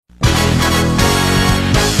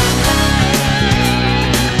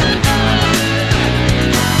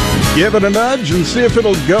Give it a nudge and see if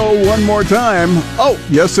it'll go one more time. Oh,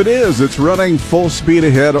 yes it is. It's running full speed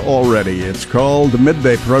ahead already. It's called the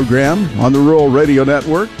Midday Program on the Rural Radio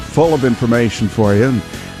Network, full of information for you. And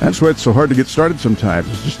that's why it's so hard to get started sometimes.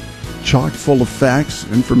 It's just chock full of facts,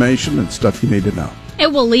 information, and stuff you need to know.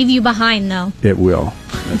 It will leave you behind, though. It will.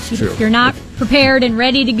 That's true. If you're not prepared and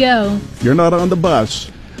ready to go. If you're not on the bus.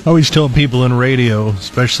 I always tell people in radio,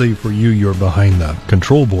 especially for you're behind the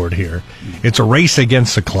control board here, it's a race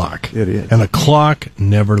against the clock. It is. And the clock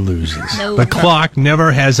never loses. No. The clock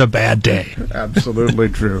never has a bad day. Absolutely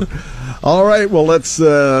true. All right, well, let's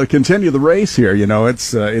continue the race here. You know,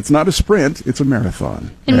 it's not a sprint, it's a marathon.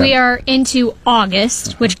 And we are into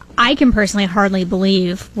August, which I can personally hardly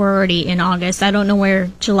believe we're already in August. I don't know where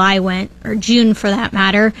July went, or June for that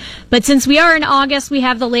matter. But since we are in August, we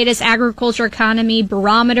have the latest agriculture economy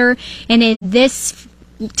barometer, and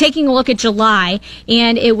taking a look at July,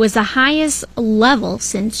 and it was the highest level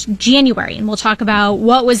since January. And we'll talk about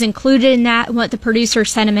what was included in that, what the producer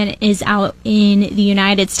sentiment is out in the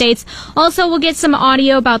United States. Also, we'll get some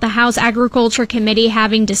audio about the House Agriculture Committee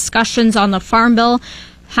having discussions on the Farm Bill.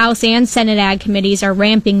 House and Senate Ag committees are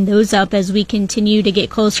ramping those up as we continue to get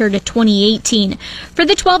closer to 2018. For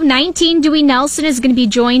the 1219, Dewey Nelson is going to be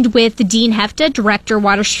joined with Dean Hefta, Director,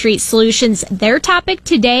 Water Street Solutions. Their topic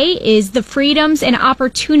today is the freedoms and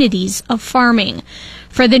opportunities of farming.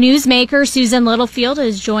 For the newsmaker, Susan Littlefield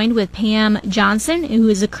is joined with Pam Johnson, who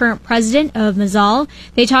is the current president of Mazzal.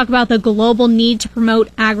 They talk about the global need to promote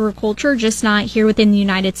agriculture, just not here within the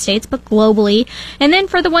United States, but globally. And then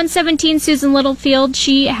for the 117, Susan Littlefield,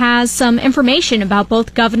 she has some information about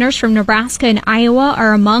both governors from Nebraska and Iowa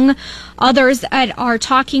are among others that are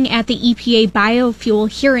talking at the EPA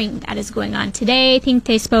biofuel hearing that is going on today. I think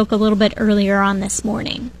they spoke a little bit earlier on this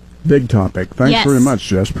morning. Big topic. Thanks very much,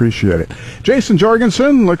 Jess. Appreciate it. Jason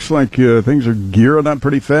Jorgensen, looks like things are gearing up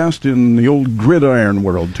pretty fast in the old gridiron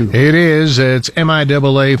world, too. It is. It's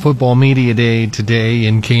MIAA Football Media Day today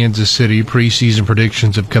in Kansas City. Preseason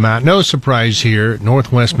predictions have come out. No surprise here.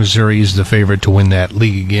 Northwest Missouri is the favorite to win that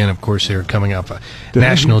league again. Of course, they're coming off a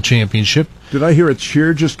national championship. Did I hear a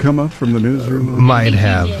cheer just come up from the newsroom? Might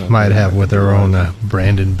have with our own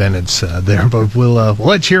Brandon Bennett's there. But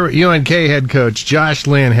let's hear what UNK head coach Josh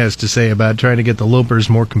Lynn has to say about trying to get the Lopers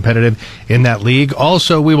more competitive in that league.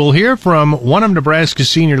 Also, we will hear from one of Nebraska's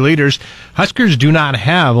senior leaders. Huskers do not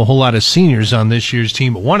have a whole lot of seniors on this year's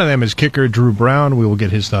team, but one of them is kicker Drew Brown. We will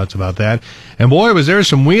get his thoughts about that. And boy, was there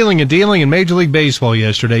some wheeling and dealing in Major League Baseball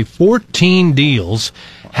yesterday. 14 deals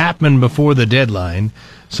happened before the deadline.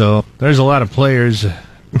 So there's a lot of players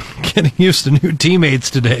getting used to new teammates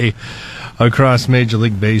today across Major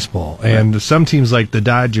League Baseball. And some teams like the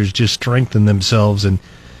Dodgers just strengthen themselves, and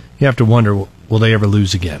you have to wonder, will they ever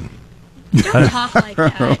lose again? Don't talk like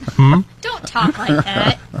that. Don't talk like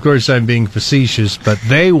that. Of course, I'm being facetious, but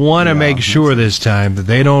they want to make sure this time that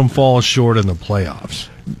they don't fall short in the playoffs.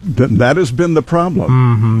 That has been the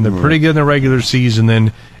problem. They're pretty good in the regular season,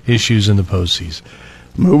 then issues in the postseason.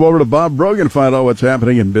 Move over to Bob Brogan to find out what's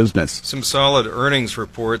happening in business. Some solid earnings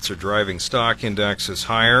reports are driving stock indexes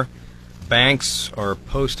higher. Banks are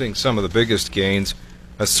posting some of the biggest gains.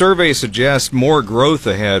 A survey suggests more growth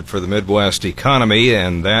ahead for the Midwest economy,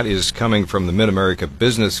 and that is coming from the Mid-America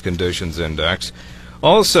Business Conditions Index.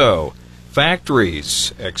 Also,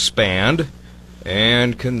 factories expand,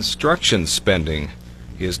 and construction spending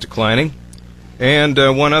is declining. And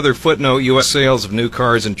one other footnote, U.S. sales of new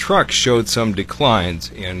cars and trucks showed some declines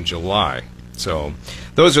in July. So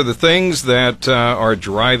those are the things that are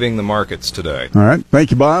driving the markets today. All right. Thank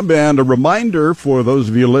you, Bob. And a reminder for those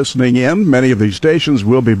of you listening in, many of these stations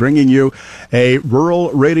will be bringing you a rural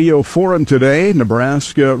radio forum today,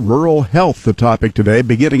 Nebraska Rural Health, the topic today,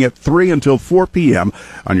 beginning at 3 until 4 p.m.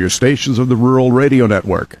 on your stations of the Rural Radio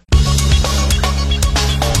Network.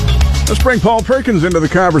 Let's bring Paul Perkins into the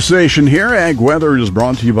conversation here. Ag Weather is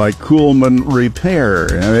brought to you by Coolman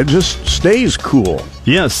Repair, and it just stays cool.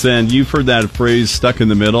 Yes, and you've heard that phrase, stuck in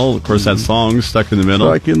the middle. Of course, that song, Stuck in the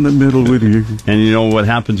Middle. Stuck in the middle with you. And you know what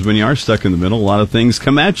happens when you are stuck in the middle? A lot of things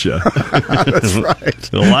come at you. That's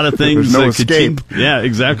right. A lot of things. There's no escape. Yeah,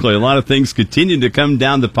 exactly. A lot of things continue to come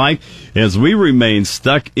down the pike as we remain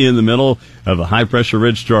stuck in the middle of a high-pressure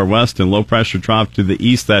ridge to our west and low-pressure trough to the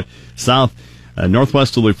east, that south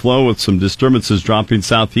northwesterly flow with some disturbances dropping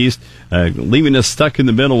southeast, leaving us stuck in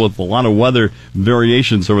the middle with a lot of weather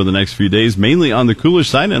variations over the next few days, mainly on the cooler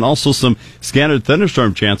side, and also some scattered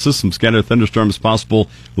thunderstorm chances. Some scattered thunderstorms possible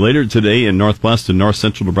later today in northwest and north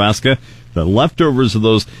central Nebraska. The leftovers of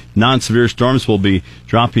those non-severe storms will be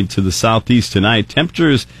dropping to the southeast tonight.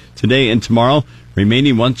 Temperatures today and tomorrow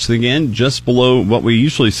remaining once again just below what we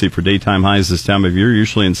usually see for daytime highs this time of year.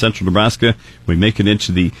 Usually in central Nebraska, we make it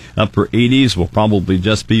into the upper 80s. We'll probably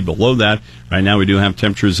just be below that. Right now we do have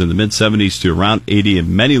temperatures in the mid-70s to around 80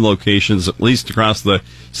 in many locations, at least across the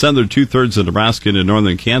southern two-thirds of Nebraska into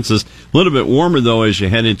northern Kansas. A little bit warmer, though, as you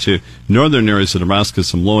head into northern areas of Nebraska,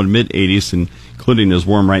 some low and mid-80s, including as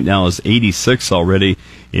warm right now as 86 already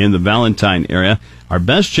in the Valentine area. Our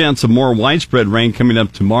best chance of more widespread rain coming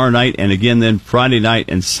up tomorrow night, and again then Friday night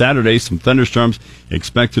and Saturday. Some thunderstorms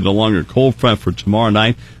expected along a cold front for tomorrow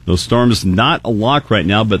night. Those storms not a lock right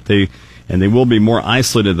now, but they will be more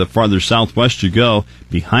isolated the farther southwest you go.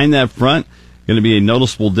 Behind that front, going to be a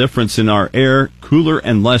noticeable difference in our air, cooler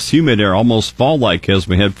and less humid air, almost fall-like as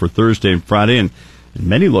we head for Thursday and Friday, and in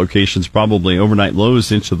many locations, probably overnight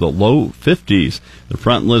lows into the low 50s. The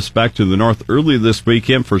front lifts back to the north early this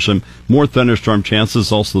weekend for some more thunderstorm chances.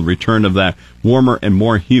 Also, the return of that warmer and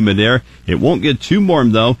more humid air. It won't get too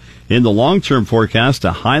warm, though. In the long-term forecast,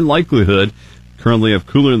 a high likelihood currently of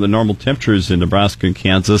cooler than normal temperatures in Nebraska and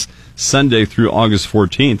Kansas Sunday through August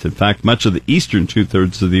 14th. In fact, much of the eastern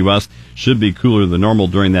two-thirds of the U.S. should be cooler than normal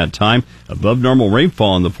during that time. Above normal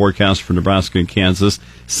rainfall in the forecast for Nebraska and Kansas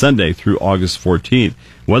Sunday through August 14th.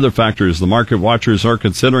 Weather factors the market watchers are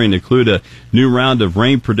considering include a new round of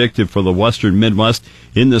rain predicted for the western Midwest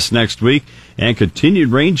in this next week, and continued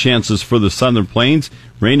rain chances for the southern plains.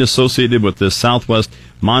 Rain associated with this southwest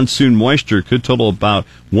monsoon moisture could total about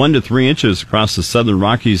 1 to 3 inches across the southern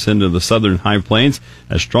Rockies into the southern high plains.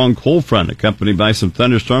 A strong cold front accompanied by some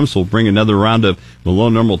thunderstorms will bring another round of below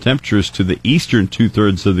normal temperatures to the eastern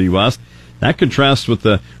two-thirds of the U.S. That contrasts with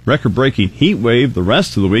the record-breaking heat wave the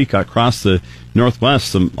rest of the week across the Northwest.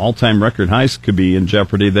 Some all-time record highs could be in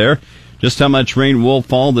jeopardy there. Just how much rain will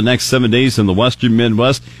fall the next 7 days in the western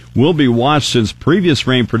Midwest will be watched, since previous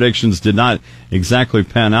rain predictions did not exactly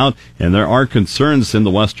pan out, and there are concerns in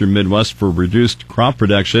the western Midwest for reduced crop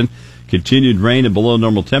production. Continued rain and below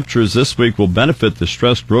normal temperatures this week will benefit the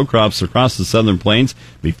stressed row crops across the southern plains.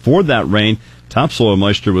 Before that rain, topsoil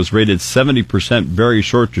moisture was rated 70% very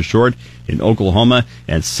short to short in Oklahoma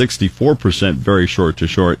and 64% very short to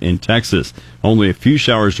short in Texas. Only a few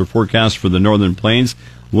showers are forecast for the northern plains.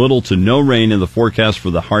 Little to no rain in the forecast for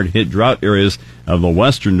the hard-hit drought areas of the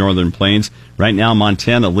western northern plains. Right now,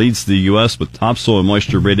 Montana leads the U.S. with topsoil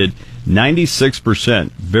moisture rated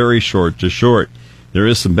 96% very short to short. There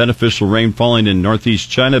is some beneficial rain falling in northeast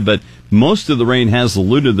China, but most of the rain has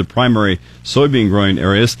eluded the primary soybean growing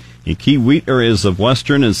areas. In key wheat areas of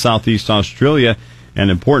western and southeast Australia, an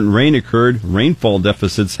important rain occurred. Rainfall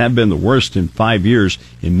deficits have been the worst in 5 years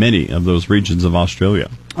in many of those regions of Australia.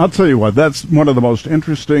 I'll tell you what, that's one of the most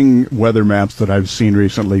interesting weather maps that I've seen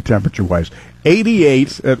recently, temperature-wise.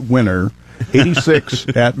 88 at Winter, 86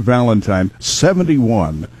 at Valentine,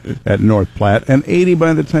 71 at North Platte, and 80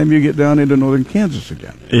 by the time you get down into northern Kansas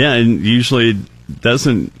again. Yeah, and usually it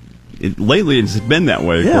doesn't. Lately, it's been that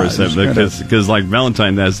way, of course, because like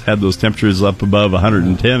Valentine has had those temperatures up above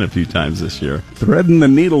 110 a few times this year. Threading the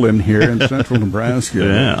needle in here in central Nebraska.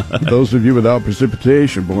 Yeah. Those of you without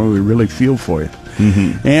precipitation, boy, we really feel for you.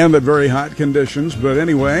 Mm-hmm. And the very hot conditions. But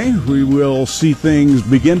anyway, we will see things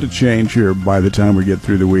begin to change here by the time we get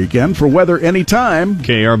through the weekend. For weather anytime,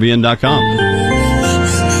 KRBN.com.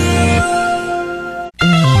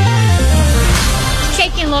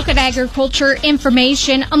 Look at agriculture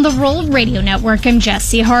information on the Rural Radio Network. I'm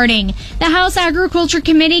Jesse Harding. The House Agriculture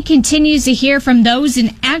Committee continues to hear from those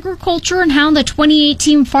in agriculture and how the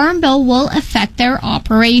 2018 Farm Bill will affect their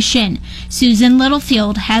operation. Susan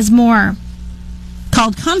Littlefield has more.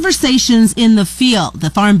 Called Conversations in the Field. The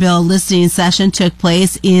Farm Bill listening session took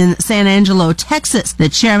place in San Angelo, Texas. The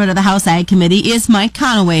chairman of the House Ag Committee is Mike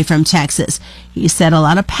Conaway from Texas. He said a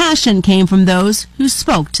lot of passion came from those who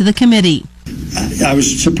spoke to the committee. I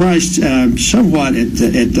was surprised somewhat at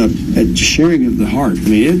the sharing of the heart. I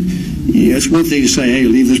mean, it's one thing to say, hey,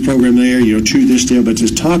 leave this program there, chew this deal, but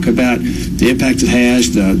to talk about the impact it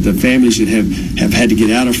has, the families that have had to get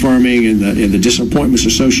out of farming and the disappointments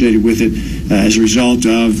associated with it as a result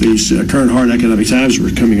of these current hard economic times we're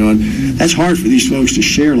coming on, that's hard for these folks to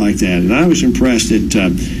share like that. And I was impressed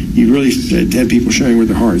that you really had people sharing with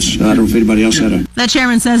their hearts. I don't know if anybody else had a... The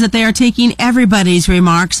chairman says that they are taking everybody's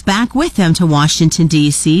remarks back with them to Washington,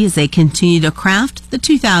 D.C. as they continue to craft the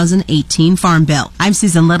 2018 Farm Bill. I'm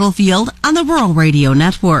Susan Littlefield on the Rural Radio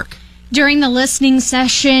Network. During the listening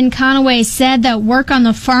session, Conaway said that work on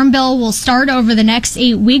the Farm Bill will start over the next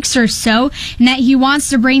 8 weeks or so, and that he wants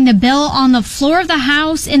to bring the bill on the floor of the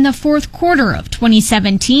House in the fourth quarter of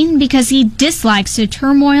 2017 because he dislikes the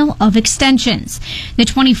turmoil of extensions. The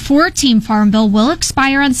 2014 Farm Bill will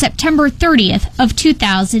expire on September 30th of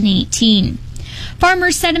 2018.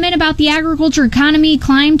 Farmers' sentiment about the agriculture economy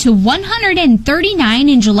climbed to 139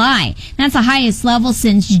 in July. That's the highest level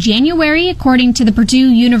since January, according to the Purdue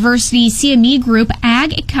University CME Group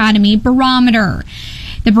Ag Economy Barometer.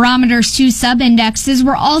 The barometer's two sub-indexes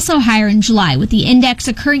were also higher in July, with the index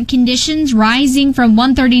of current conditions rising from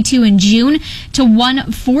 132 in June to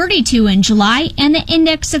 142 in July, and the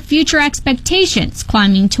index of future expectations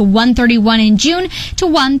climbing to 131 in June to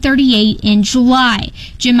 138 in July.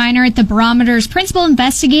 Jim Miner, at the barometer's principal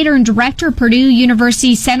investigator and director of Purdue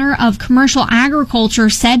University Center of Commercial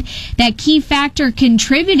Agriculture, said that key factor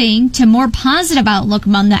contributing to more positive outlook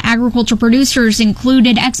among the agriculture producers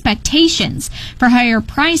included expectations for higher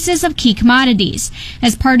prices of key commodities.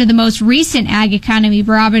 As part of the most recent Ag Economy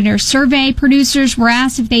Barometer survey, producers were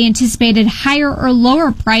asked if they anticipated higher or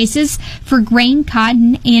lower prices for grain,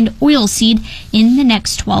 cotton, and oilseed in the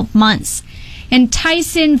next 12 months. And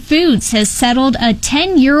Tyson Foods has settled a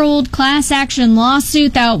 10-year-old class action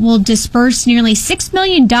lawsuit that will disperse nearly $6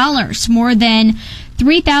 million to more than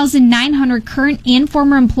 3,900 current and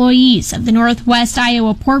former employees of the Northwest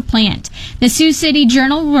Iowa pork plant. The Sioux City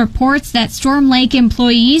Journal reports that Storm Lake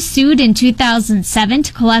employees sued in 2007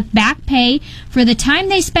 to collect back pay for the time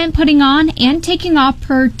they spent putting on and taking off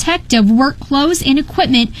protective work clothes and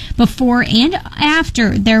equipment before and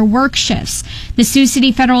after their work shifts. The Sioux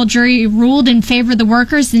City federal jury ruled in favor of the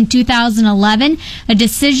workers in 2011, a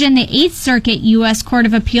decision the 8th Circuit U.S. Court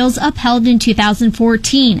of Appeals upheld in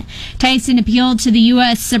 2014. Tyson appealed to the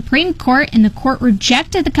U.S. Supreme Court, and the court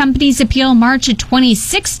rejected the company's appeal in March of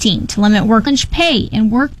 2016 to limit work lunch pay and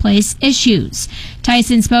workplace issues.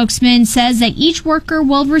 Tyson spokesman says that each worker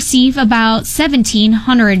will receive about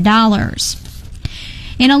 $1,700.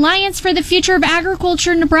 An Alliance for the Future of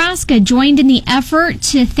Agriculture Nebraska joined in the effort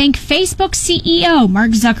to thank Facebook CEO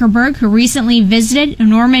Mark Zuckerberg, who recently visited a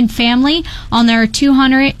Norman family on their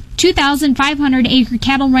 2,500-acre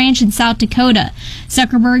cattle ranch in South Dakota.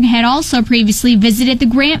 Zuckerberg had also previously visited the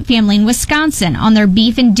Grant family in Wisconsin on their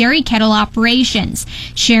beef and dairy cattle operations,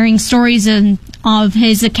 sharing stories of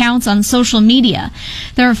his accounts on social media.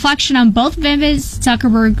 The reflection on both visits,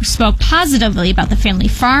 Zuckerberg spoke positively about the family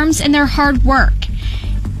farms and their hard work.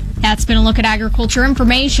 That's been a look at agriculture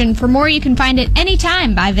information. For more, you can find it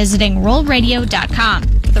anytime by visiting RullRadio.com.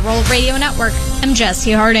 For the Rural Radio Network, I'm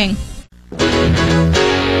Jesse Harding.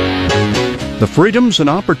 The freedoms and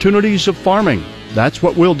opportunities of farming. That's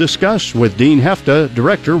what we'll discuss with Dean Hefta,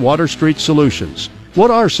 Director, Water Street Solutions.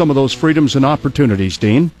 What are some of those freedoms and opportunities,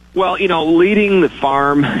 Dean? Well, leading the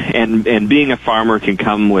farm and being a farmer can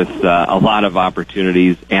come with a lot of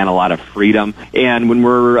opportunities and a lot of freedom. And when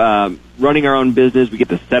we're running our own business, we get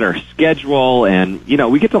to set our schedule, and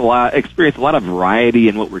we get to experience a lot of variety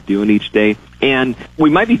in what we're doing each day. And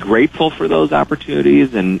we might be grateful for those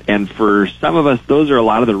opportunities, and for some of us, those are a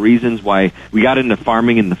lot of the reasons why we got into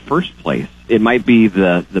farming in the first place. It might be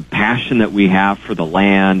the passion that we have for the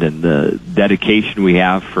land and the dedication we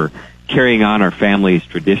have for carrying on our family's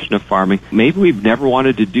tradition of farming. Maybe we've never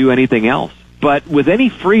wanted to do anything else. But with any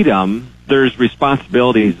freedom, there's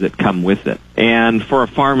responsibilities that come with it. And for a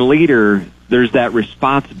farm leader, there's that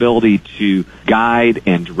responsibility to guide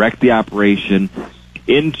and direct the operation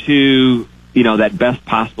into, that best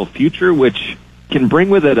possible future, which can bring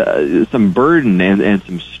with it some burden and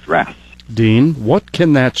some stress. Dean, what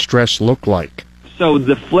can that stress look like? So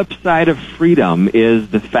the flip side of freedom is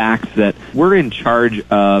the fact that we're in charge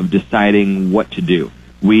of deciding what to do.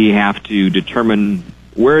 We have to determine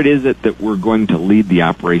where it is that we're going to lead the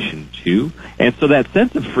operation to. And so that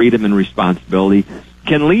sense of freedom and responsibility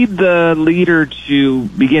can lead the leader to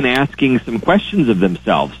begin asking some questions of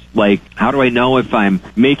themselves, like, how do I know if I'm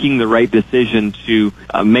making the right decision to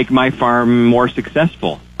make my farm more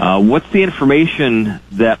successful? What's the information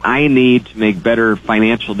that I need to make better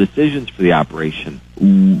financial decisions for the operation?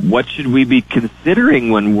 What should we be considering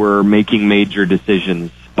when we're making major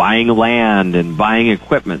decisions, buying land and buying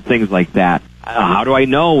equipment, things like that? How do I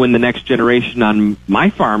know when the next generation on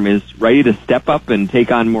my farm is ready to step up and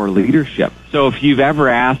take on more leadership? So if you've ever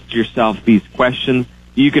asked yourself these questions,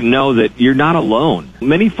 you can know that you're not alone.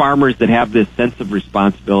 Many farmers that have this sense of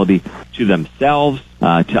responsibility to themselves,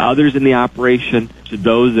 to others in the operation, to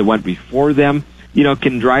those that went before them,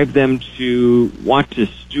 can drive them to want to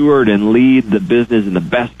steward and lead the business in the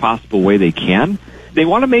best possible way they can. They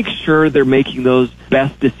want to make sure they're making those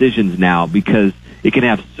best decisions now, because it can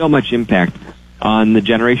have so much impact on the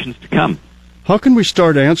generations to come. How can we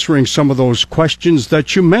start answering some of those questions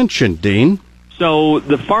that you mentioned, Dean? So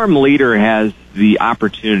the farm leader has the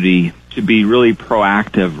opportunity to be really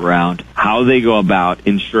proactive around how they go about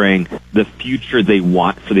ensuring the future they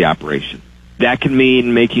want for the operation. That can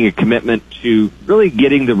mean making a commitment to really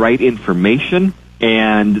getting the right information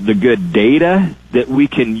and the good data that we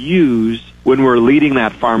can use when we're leading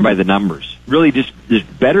that farm by the numbers. Really just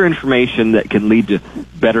better information that can lead to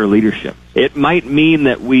better leadership. It might mean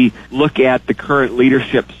that we look at the current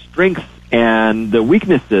leadership strengths and the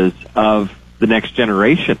weaknesses of the next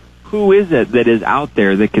generation. Who is it that is out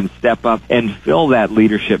there that can step up and fill that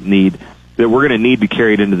leadership need that we're going to need to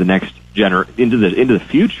carry it into the next into the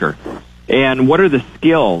future? And what are the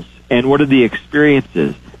skills and what are the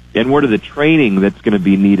experiences and what are the training that's going to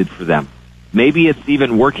be needed for them? Maybe it's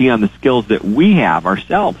even working on the skills that we have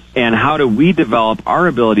ourselves. And how do we develop our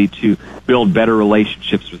ability to build better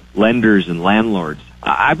relationships with lenders and landlords?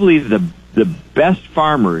 I believe the best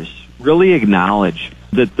farmers really acknowledge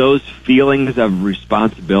that those feelings of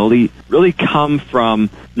responsibility really come from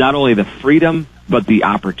not only the freedom, but the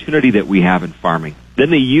opportunity that we have in farming. Then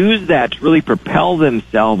they use that to really propel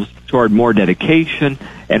themselves toward more dedication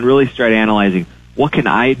and really start analyzing, what can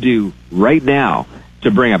I do right now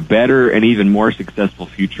to bring a better and even more successful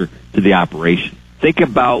future to the operation? Think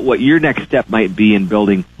about what your next step might be in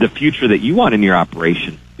building the future that you want in your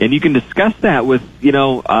operation. And you can discuss that with,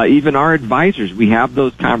 even our advisors. We have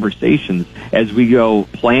those conversations as we go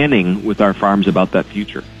planning with our farms about that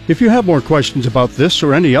future. If you have more questions about this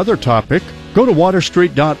or any other topic, go to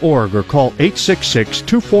waterstreet.org or call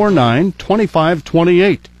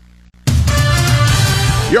 866-249-2528.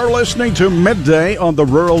 You're listening to Midday on the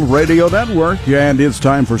Rural Radio Network, and it's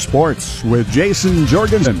time for sports with Jason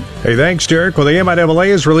Jorgensen. Hey, thanks, Derek. Well, the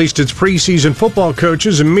MIAA has released its preseason football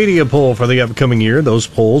coaches and media poll for the upcoming year. Those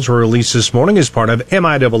polls were released this morning as part of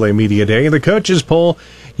MIAA Media Day. The coaches poll,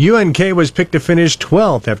 UNK was picked to finish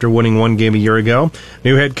 12th after winning one game a year ago.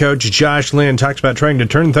 New head coach Josh Lynn talks about trying to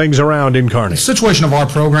turn things around in Kearney. The situation of our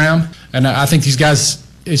program, and I think these guys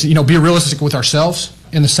is, be realistic with ourselves.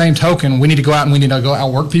 In the same token, we need to go out and we need to go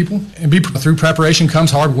outwork people. And through preparation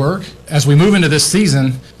comes hard work. As we move into this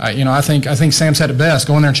season, I think Sam said it best: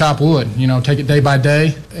 go in there and chop wood. Take it day by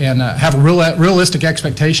day and have a realistic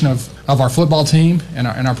expectation of our football team and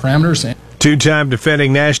our parameters. Two-time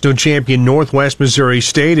defending national champion Northwest Missouri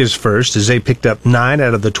State is first as they picked up 9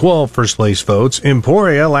 out of the 12 first-place votes.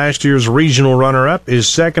 Emporia, last year's regional runner-up, is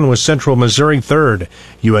second with Central Missouri third.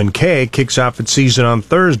 UNK kicks off its season on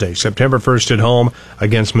Thursday, September 1st at home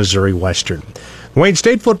against Missouri Western. The Wayne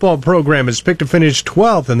State football program is picked to finish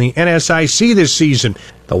 12th in the NSIC this season.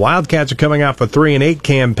 The Wildcats are coming off a 3-8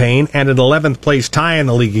 campaign and an 11th place tie in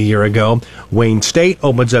the league a year ago. Wayne State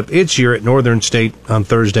opens up its year at Northern State on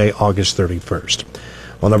Thursday, August 31st.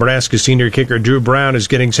 Well, Nebraska senior kicker Drew Brown is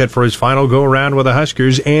getting set for his final go-around with the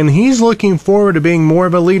Huskers, and he's looking forward to being more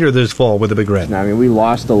of a leader this fall with the Big Red. I mean, we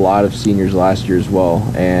lost a lot of seniors last year as well,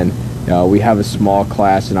 and we have a small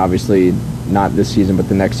class, and obviously not this season, but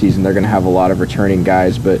the next season they're going to have a lot of returning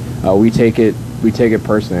guys. But we take it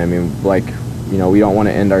personally. I mean, we don't want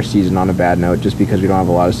to end our season on a bad note just because we don't have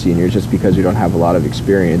a lot of seniors, just because we don't have a lot of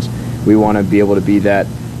experience. We want to be able to be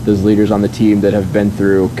those leaders on the team that have been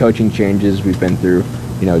through coaching changes. We've been through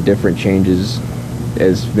different changes,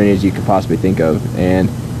 as many as you could possibly think of, and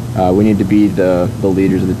we need to be the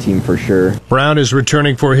leaders of the team for sure. Brown is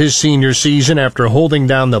returning for his senior season after holding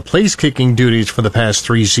down the place-kicking duties for the past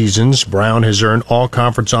 3 seasons. Brown has earned all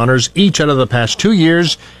conference honors each out of the past 2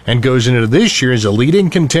 years and goes into this year as a leading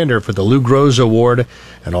contender for the Lou Groza Award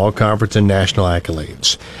and all conference and national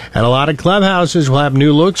accolades. And a lot of clubhouses will have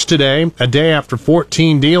new looks today, a day after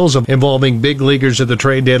 14 deals involving big leaguers at the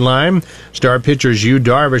trade deadline. Star pitchers Yu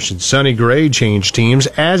Darvish and Sonny Gray changed teams,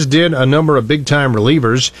 as did a number of big-time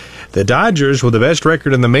relievers. The Dodgers, with the best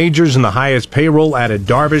record in the majors and the highest payroll, added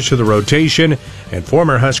Darvish to the rotation and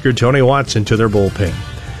former Husker Tony Watson to their bullpen.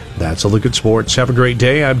 That's a look at sports. Have a great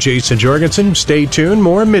day. I'm Jason Jorgensen. Stay tuned.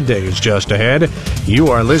 More Midday is just ahead. You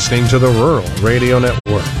are listening to the Rural Radio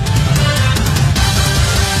Network.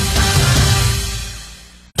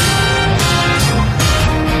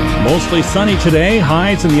 Mostly sunny today,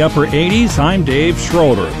 highs in the upper 80s. I'm Dave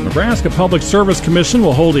Schroeder. The Nebraska Public Service Commission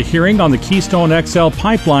will hold a hearing on the Keystone XL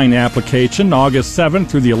pipeline application August 7th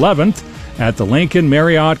through the 11th at the Lincoln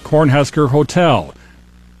Marriott Cornhusker Hotel.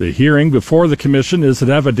 The hearing before the commission is an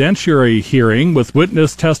evidentiary hearing with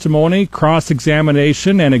witness testimony,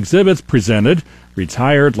 cross-examination, and exhibits presented.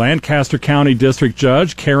 Retired Lancaster County District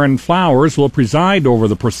Judge Karen Flowers will preside over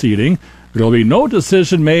the proceeding. There will be no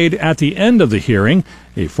decision made at the end of the hearing.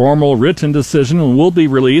 A formal written decision will be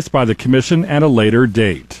released by the commission at a later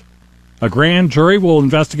date. A grand jury will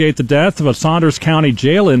investigate the death of a Saunders County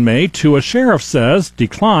jail inmate who a sheriff says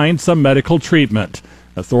declined some medical treatment.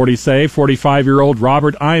 Authorities say 45-year-old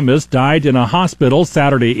Robert Imus died in a hospital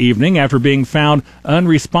Saturday evening after being found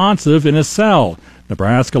unresponsive in his cell.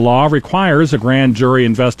 Nebraska law requires a grand jury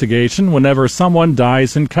investigation whenever someone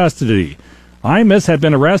dies in custody. Imus had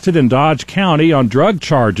been arrested in Dodge County on drug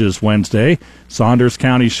charges Wednesday. Saunders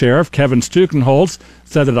County Sheriff Kevin Stukenholz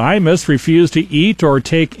said that Imus refused to eat or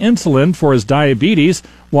take insulin for his diabetes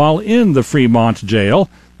while in the Fremont jail.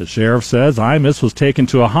 The sheriff says Imus was taken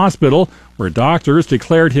to a hospital where doctors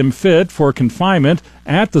declared him fit for confinement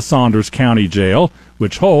at the Saunders County Jail,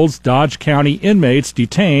 which holds Dodge County inmates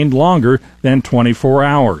detained longer than 24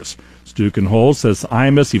 hours. Stukenholz says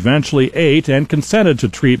Imus eventually ate and consented to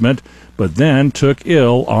treatment, but then took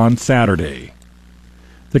ill on Saturday.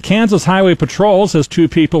 The Kansas Highway Patrol says 2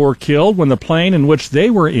 people were killed when the plane in which they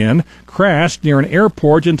were in crashed near an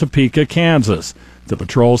airport in Topeka, Kansas. The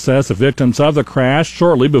patrol says the victims of the crash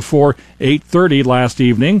shortly before 8:30 last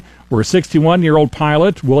evening were 61-year-old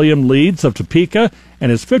pilot William Leeds of Topeka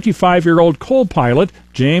and his 55-year-old co-pilot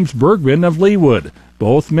James Bergman of Leawood.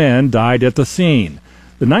 Both men died at the scene.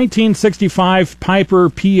 The 1965 Piper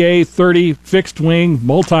PA-30 fixed-wing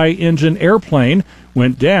multi-engine airplane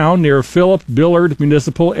went down near Philip Billard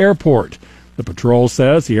Municipal Airport. The patrol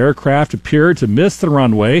says the aircraft appeared to miss the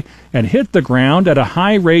runway and hit the ground at a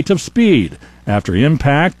high rate of speed. After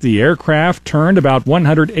impact, the aircraft turned about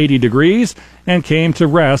 180 degrees and came to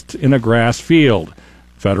rest in a grass field.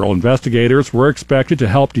 Federal investigators were expected to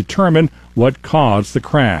help determine what caused the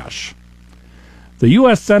crash. The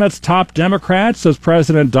U.S. Senate's top Democrat says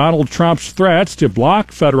President Donald Trump's threats to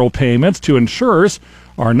block federal payments to insurers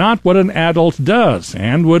are not what an adult does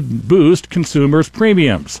and would boost consumers'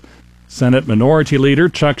 premiums. Senate Minority Leader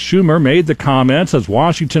Chuck Schumer made the comments as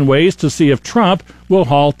Washington waits to see if Trump will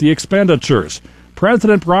halt the expenditures.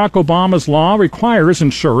 President Barack Obama's law requires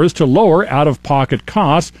insurers to lower out-of-pocket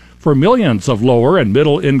costs for millions of lower and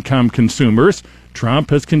middle-income consumers. Trump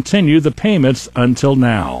has continued the payments until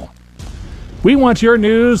now. We want your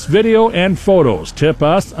news, video, and photos. Tip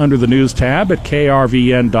us under the News tab at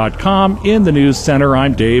krvn.com. In the News Center,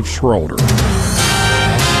 I'm Dave Schroeder.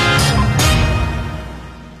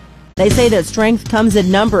 They say that strength comes in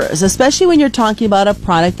numbers, especially when you're talking about a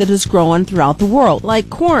product that is growing throughout the world, like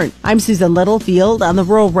corn. I'm Susan Littlefield on the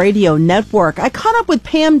Rural Radio Network. I caught up with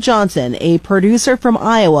Pam Johnson, a producer from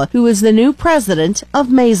Iowa, who is the new president of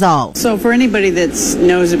Maisol. So for anybody that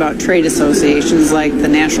knows about trade associations like the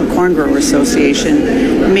National Corn Grower Association,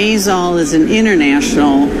 Maisol is an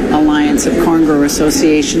international alliance of corn grower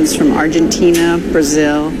associations from Argentina,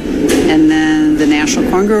 Brazil, and then the National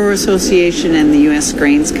Corn Grower Association and the U.S.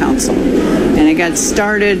 Grains Council. And it got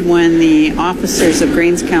started when the officers of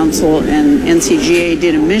Grains Council and NCGA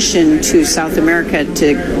did a mission to South America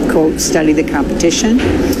to, quote, study the competition.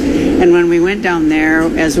 And when we went down there,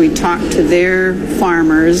 as we talked to their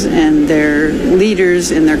farmers and their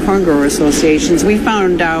leaders in their corn grower associations, we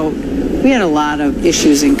found out we had a lot of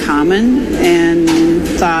issues in common and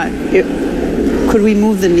thought, could we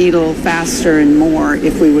move the needle faster and more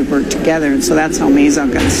if we would work together? And so that's how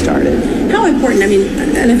Maisol got started. How important,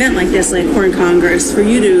 an event like this, like Corn Congress, for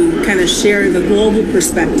you to kind of share the global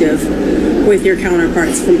perspective with your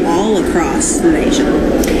counterparts from all across the nation?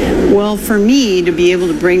 Well, for me, to be able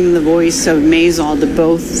to bring the voice of Maisol to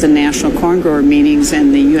both the National Corn Grower meetings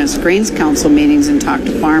and the U.S. Grains Council meetings and talk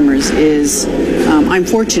to farmers is, I'm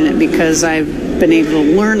fortunate because I've been able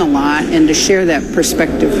to learn a lot and to share that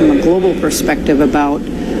perspective from a global perspective about,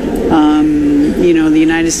 the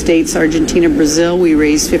United States, Argentina, Brazil. We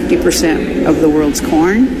raise 50% of the world's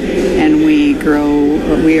corn, and we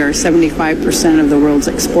are 75% of the world's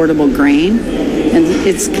exportable grain. And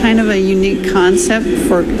it's kind of a unique concept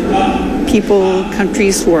for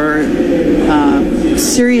countries who are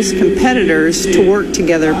serious competitors to work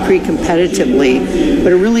together pre-competitively.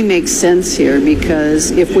 But it really makes sense here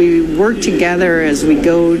because if we work together as we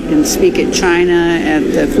go and speak at China at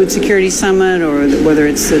the Food Security Summit, or whether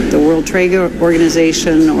it's at the World Trade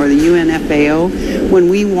Organization or the UN FAO, when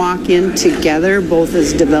we walk in together, both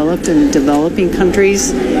as developed and developing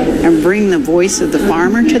countries, and bring the voice of the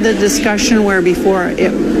farmer to the discussion, where before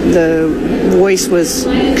the voice was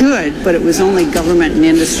good, but it was only government and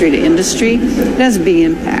industry to industry, it has a big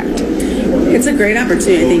impact. It's a great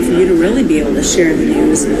opportunity, I think, for you to really be able to share the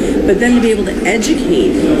news, but then to be able to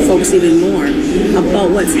educate folks even more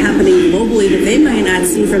about what's happening globally that they might not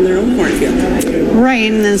see from their own cornfield.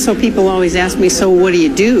 Right, and then so people always ask me, so what do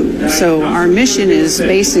you do? So our mission is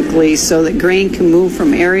basically so that grain can move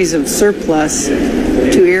from areas of surplus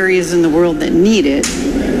to areas in the world that need it.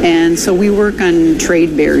 And so we work on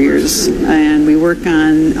trade barriers, and we work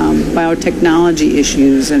on biotechnology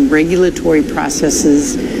issues and regulatory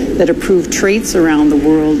processes that approve traits around the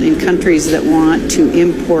world in countries that want to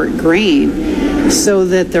import grain, so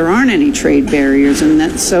that there aren't any trade barriers, and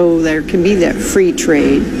that so there can be that free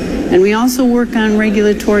trade. And we also work on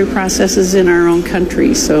regulatory processes in our own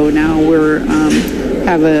country. So now we're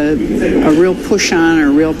have a real push on, a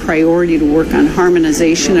real priority to work on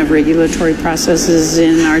harmonization of regulatory processes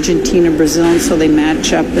in Argentina, Brazil, and so they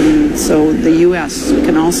match up, and so the U.S.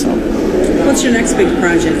 can also. What's your next big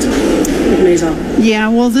project with Maisel? Yeah,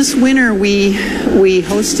 well, this winter we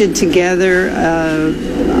hosted together a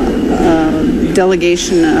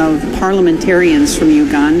delegation of parliamentarians from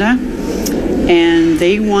Uganda, and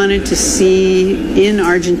they wanted to see in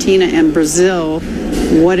Argentina and Brazil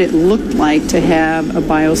what it looked like to have a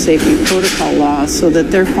biosafety protocol law, so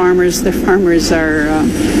that their farmers are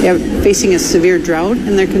facing a severe drought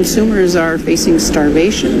and their consumers are facing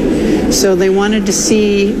starvation. So they wanted to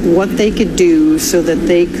see what they could do so that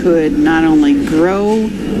they could not only grow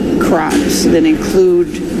crops that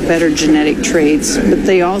include better genetic traits, but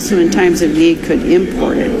they also in times of need could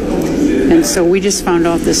import it. And so we just found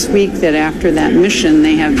out this week that after that mission,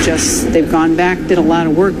 they've gone back, did a lot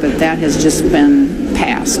of work, but that has just been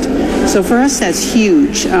passed. So for us, that's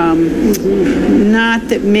huge. Not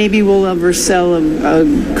that maybe we'll ever sell a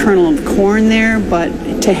kernel of corn there, but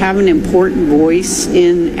to have an important voice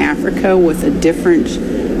in Africa with a different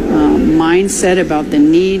mindset about the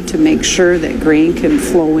need to make sure that grain can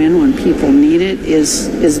flow in when people need it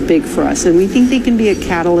is big for us. And we think they can be a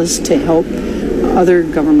catalyst to help other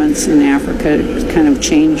governments in Africa kind of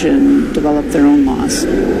change and develop their own laws.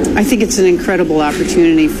 I think it's an incredible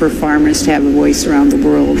opportunity for farmers to have a voice around the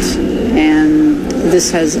world, and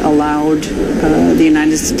this has allowed the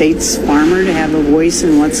United States farmer to have a voice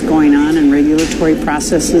in what's going on in regulatory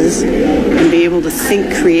processes and be able to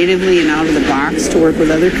think creatively and out of the box to work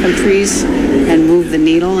with other countries and move the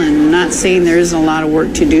needle. And I'm not saying there isn't a lot of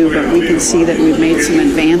work to do, but we can see that we've made some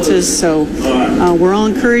advances. So we're all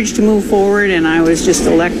encouraged to move forward, and I was just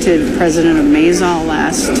elected president of Maisel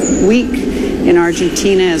last week in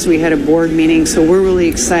Argentina as we had a board meeting. So we're really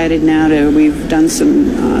excited now we've done some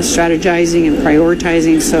strategizing and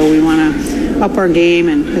prioritizing, so we want to up our game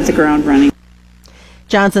and hit the ground running.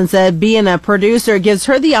 Johnson said being a producer gives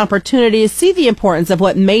her the opportunity to see the importance of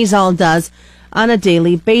what Maisel does on a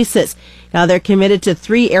daily basis. Now they're committed to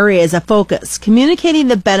 3 areas of focus: communicating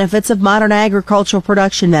the benefits of modern agricultural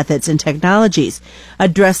production methods and technologies,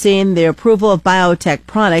 addressing the approval of biotech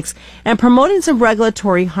products, and promoting some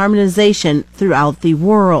regulatory harmonization throughout the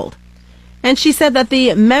world. And she said that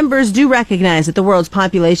the members do recognize that the world's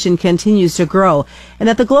population continues to grow and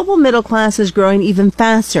that the global middle class is growing even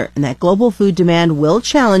faster, and that global food demand will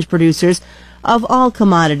challenge producers of all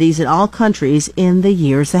commodities in all countries in the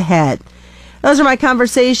years ahead. Those are my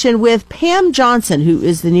conversation with Pam Johnson, who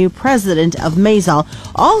is the new president of Maisel,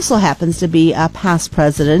 also happens to be a past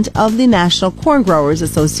president of the National Corn Growers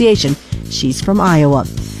Association. She's from Iowa.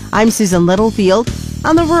 I'm Susan Littlefield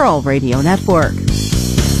on the Rural Radio Network.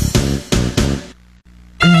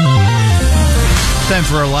 Time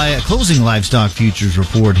for our closing livestock futures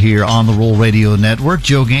report here on the Rural Radio Network.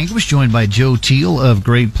 Joe Gangush joined by Joe Teal of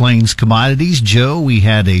Great Plains Commodities. Joe, we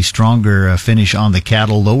had a stronger finish on the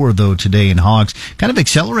cattle, lower though today in hogs. Kind of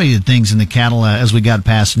accelerated things in the cattle as we got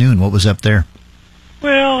past noon. What was up there?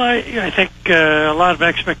 Well, I think a lot of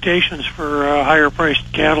expectations for higher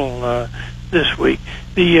priced cattle this week.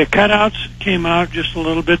 The cutouts came out just a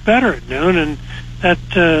little bit better at noon, and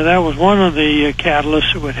that was one of the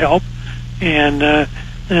catalysts that would help. And then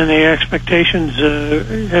the expectations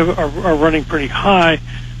are running pretty high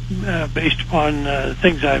based upon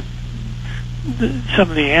things some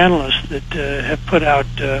of the analysts that have put out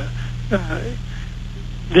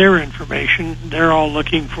their information. They're all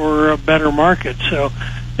looking for a better market, so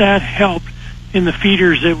that helped. In the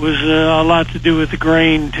feeders, it was a lot to do with the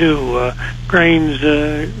grain too. Grains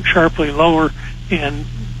sharply lower, and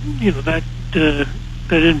that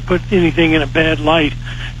didn't put anything in a bad light.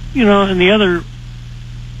 And the other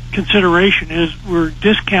consideration is we're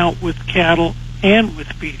discount with cattle and with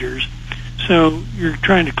feeders, so you're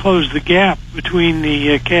trying to close the gap between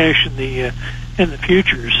the cash and the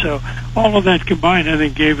futures. So all of that combined, I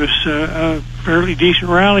think, gave us a fairly decent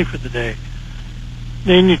rally for the day.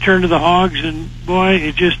 Then you turn to the hogs, and boy,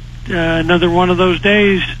 it just another one of those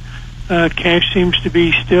days. Cash seems to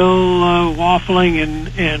be still waffling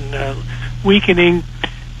and weakening.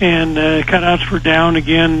 And cutouts were down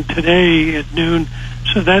again today at noon,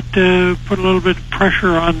 so that put a little bit of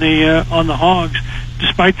pressure on the hogs,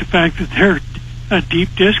 despite the fact that they're a deep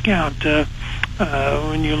discount.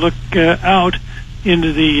 When you look out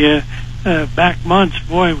into the back months,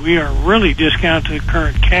 boy, we are really discounted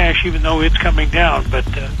current cash, even though it's coming down. But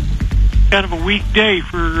kind of a weak day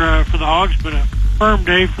for the hogs, but a firm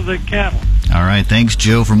day for the cattle. All right, thanks,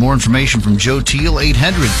 Joe. For more information from Joe Teal,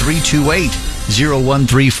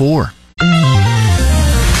 800-328-0134.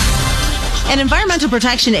 An Environmental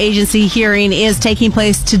Protection Agency hearing is taking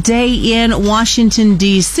place today in Washington,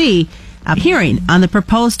 D.C., a hearing on the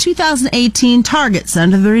proposed 2018 targets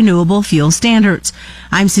under the Renewable Fuel Standards.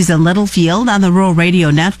 I'm Susan Littlefield on the Rural Radio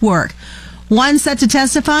Network. One set to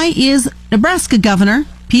testify is Nebraska Governor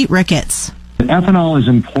Pete Ricketts. Ethanol is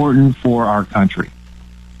important for our country,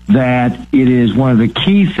 that it is one of the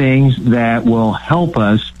key things that will help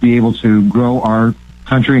us be able to grow our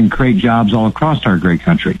country and create jobs all across our great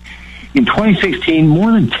country. In 2016,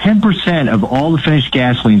 more than 10% of all the finished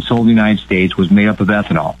gasoline sold in the United States was made up of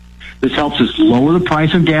ethanol. This helps us lower the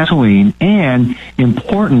price of gasoline and,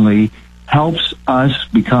 importantly, helps us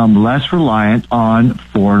become less reliant on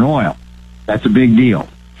foreign oil. That's a big deal.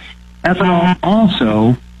 Ethanol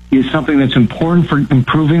also is something that's important for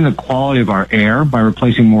improving the quality of our air by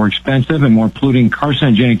replacing more expensive and more polluting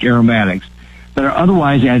carcinogenic aromatics that are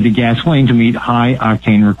otherwise added to gasoline to meet high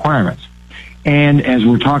octane requirements. And as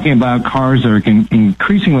we're talking about cars that can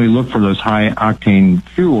increasingly look for those high octane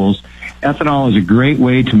fuels, ethanol is a great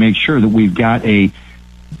way to make sure that we've got a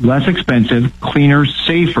less expensive, cleaner,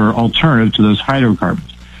 safer alternative to those hydrocarbons.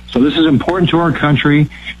 So this is important to our country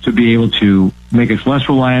to be able to make us less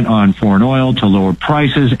reliant on foreign oil, to lower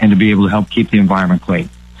prices, and to be able to help keep the environment clean.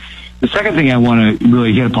 The second thing I want to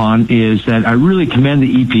really hit upon is that I really commend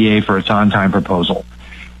the EPA for its on-time proposal.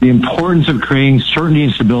 The importance of creating certainty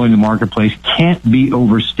and stability in the marketplace can't be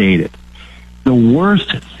overstated. The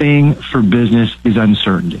worst thing for business is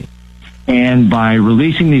uncertainty. And by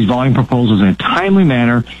releasing these volume proposals in a timely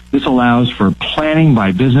manner, this allows for planning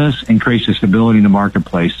by business and creates a stability in the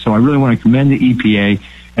marketplace. So I really want to commend the EPA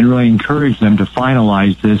and really encourage them to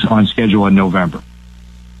finalize this on schedule in November.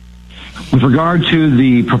 With regard to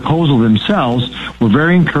the proposal themselves, we're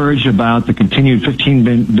very encouraged about the continued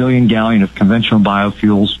 15 billion gallon of conventional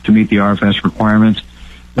biofuels to meet the RFS requirements.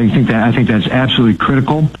 I think that's absolutely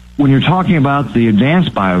critical. When you're talking about the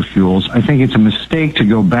advanced biofuels, I think it's a mistake to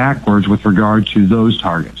go backwards with regard to those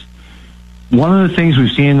targets. One of the things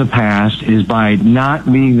we've seen in the past is by not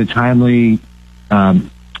meeting the timely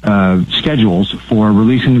schedules for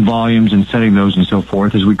releasing volumes and setting those and so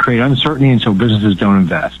forth, is we create uncertainty and so businesses don't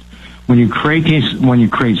invest. When you create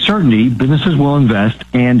certainty, businesses will invest,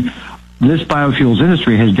 and this biofuels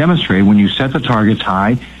industry has demonstrated when you set the targets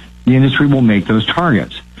high, the industry will make those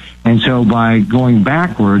targets. And so by going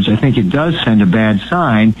backwards, I think it does send a bad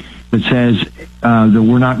sign that says that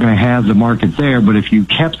we're not going to have the market there, but if you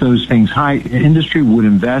kept those things high, industry would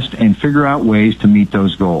invest and figure out ways to meet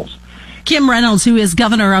those goals. Kim Reynolds, who is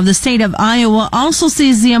governor of the state of Iowa, also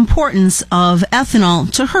sees the importance of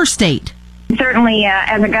ethanol to her state. Certainly,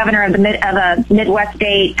 as a governor of a Midwest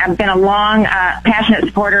state, I've been a long, passionate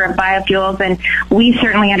supporter of biofuels, and we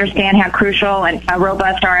certainly understand how crucial and a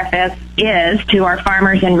robust RFS is to our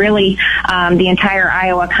farmers and really the entire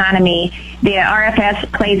Iowa economy. The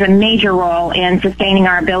RFS plays a major role in sustaining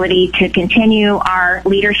our ability to continue our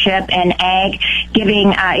leadership in ag,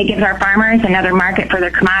 it gives our farmers another market for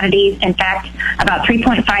their commodities. In fact, about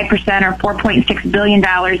 3.5% or $4.6 billion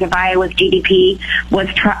of Iowa's GDP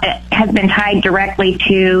has been tied directly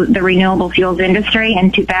to the renewable fuels industry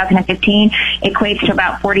in 2015. Equates to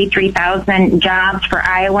about 43,000 jobs for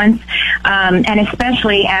Iowans. And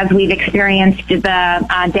especially as we've experienced the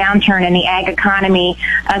downturn in the ag economy,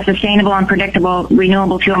 a sustainable and predictable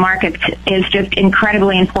renewable fuel market is just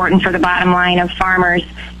incredibly important for the bottom line of farmers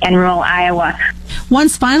in rural Iowa.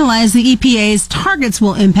 Once finalized, the EPA's targets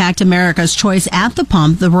will impact America's choice at the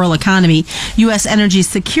pump, the rural economy, U.S. energy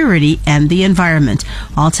security, and the environment,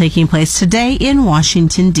 all taking place today in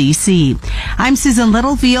Washington, D.C. I'm Susan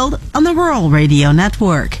Littlefield on the Rural Radio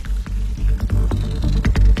Network.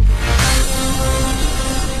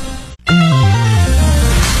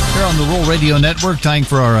 On the Rural Radio Network, time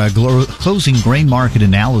for our closing grain market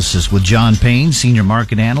analysis with John Payne, Senior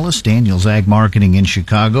Market Analyst, Daniels Ag Marketing in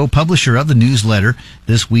Chicago, publisher of the newsletter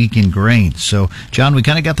This Week in Grain. So, John, we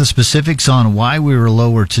kind of got the specifics on why we were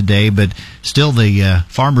lower today, but still the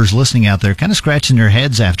farmers listening out there kind of scratching their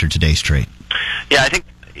heads after today's trade. Yeah, I think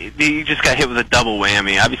you just got hit with a double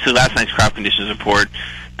whammy. Obviously, last night's crop conditions report,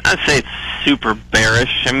 I'd say it's super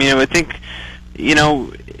bearish. I mean, I think,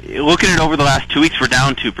 looking at it over the last 2 weeks, we're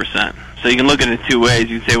down 2%. So you can look at it two ways.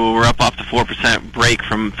 You can say, well, we're up off the 4% break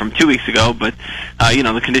from 2 weeks ago, but,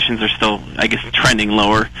 the conditions are still, I guess, trending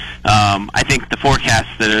lower. I think the forecasts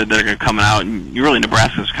that are going to come out, and really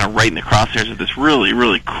Nebraska's kind of right in the crosshairs of this really,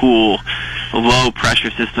 really cool low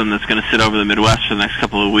pressure system that's going to sit over the Midwest for the next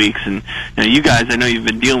couple of weeks. And you guys, I know you've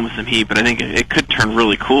been dealing with some heat, but I think it could turn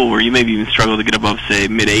really cool where you maybe even struggle to get above, say,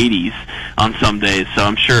 mid-80s on some days. So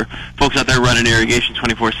I'm sure folks out there running irrigation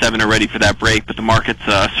 24/7 are ready for that break, but the markets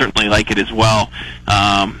certainly like it as well.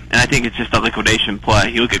 And I think it's just a liquidation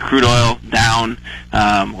play. You look at crude oil down,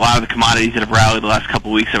 a lot of the commodities that have rallied the last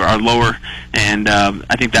couple of weeks are lower, and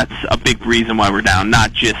I think that's a big reason why we're down,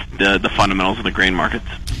 not just the fundamentals of the grain markets.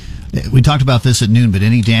 We talked about this at noon, but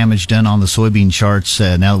any damage done on the soybean charts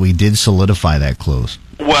now that we did solidify that close?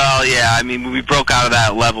 Well, yeah, I mean, we broke out of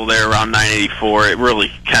that level there around 984. It really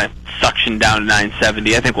kind of suctioned down to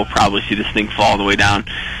 970. I think we'll probably see this thing fall all the way down.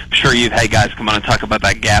 I'm sure you've had guys come on and talk about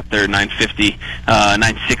that gap there, 950,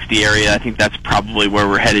 960 area. I think that's probably where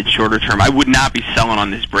we're headed shorter term. I would not be selling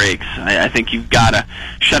on these breaks. I think you've got to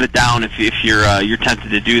shut it down if you're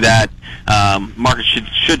tempted to do that. Market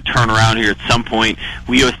should turn around here at some point.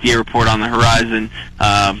 USDA report on the horizon.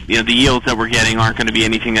 The yields that we're getting aren't going to be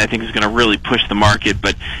anything that I think is going to really push the market.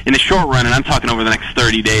 But in the short run, and I'm talking over the next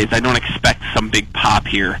 30 days, I don't expect some big pop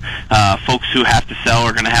here. Folks who have to sell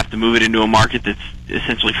are going to have to move it into a market that's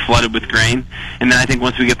essentially flooded with grain. And then I think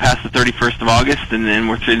once we get past the 31st of August, and then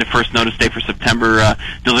we're in the first notice day for September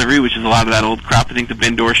delivery, which is a lot of that old crop, I think the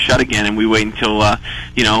bin doors shut again, and we wait until a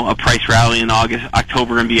price rally in August,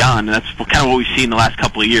 October, and beyond. And that's kind of what we've seen the last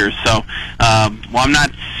couple of years. So while I'm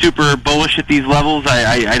not super bullish at these levels,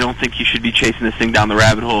 I don't think you should be chasing this thing down the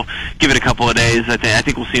rabbit hole. Give it a couple of days. I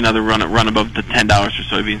think we'll see another run above the $10 for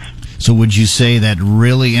soybeans. So would you say that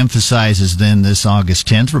really emphasizes then this August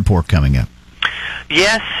 10th report coming up?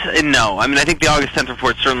 Yes and no. I mean, I think the August 10th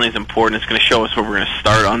report certainly is important. It's going to show us where we're going to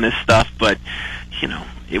start on this stuff, but,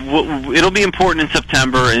 it'll be important in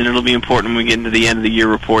September, and it'll be important when we get into the end of the year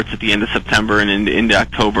reports at the end of September and into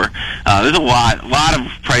October. There's a lot of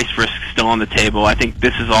price risk still on the table. I think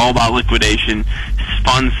this is all about liquidation.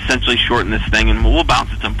 Funds essentially shorten this thing, and we'll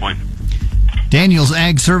bounce at some point. Daniels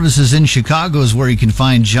Ag Services in Chicago is where you can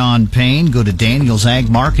find John Payne. Go to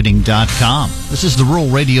danielsagmarketing.com. This is the Rural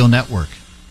Radio Network.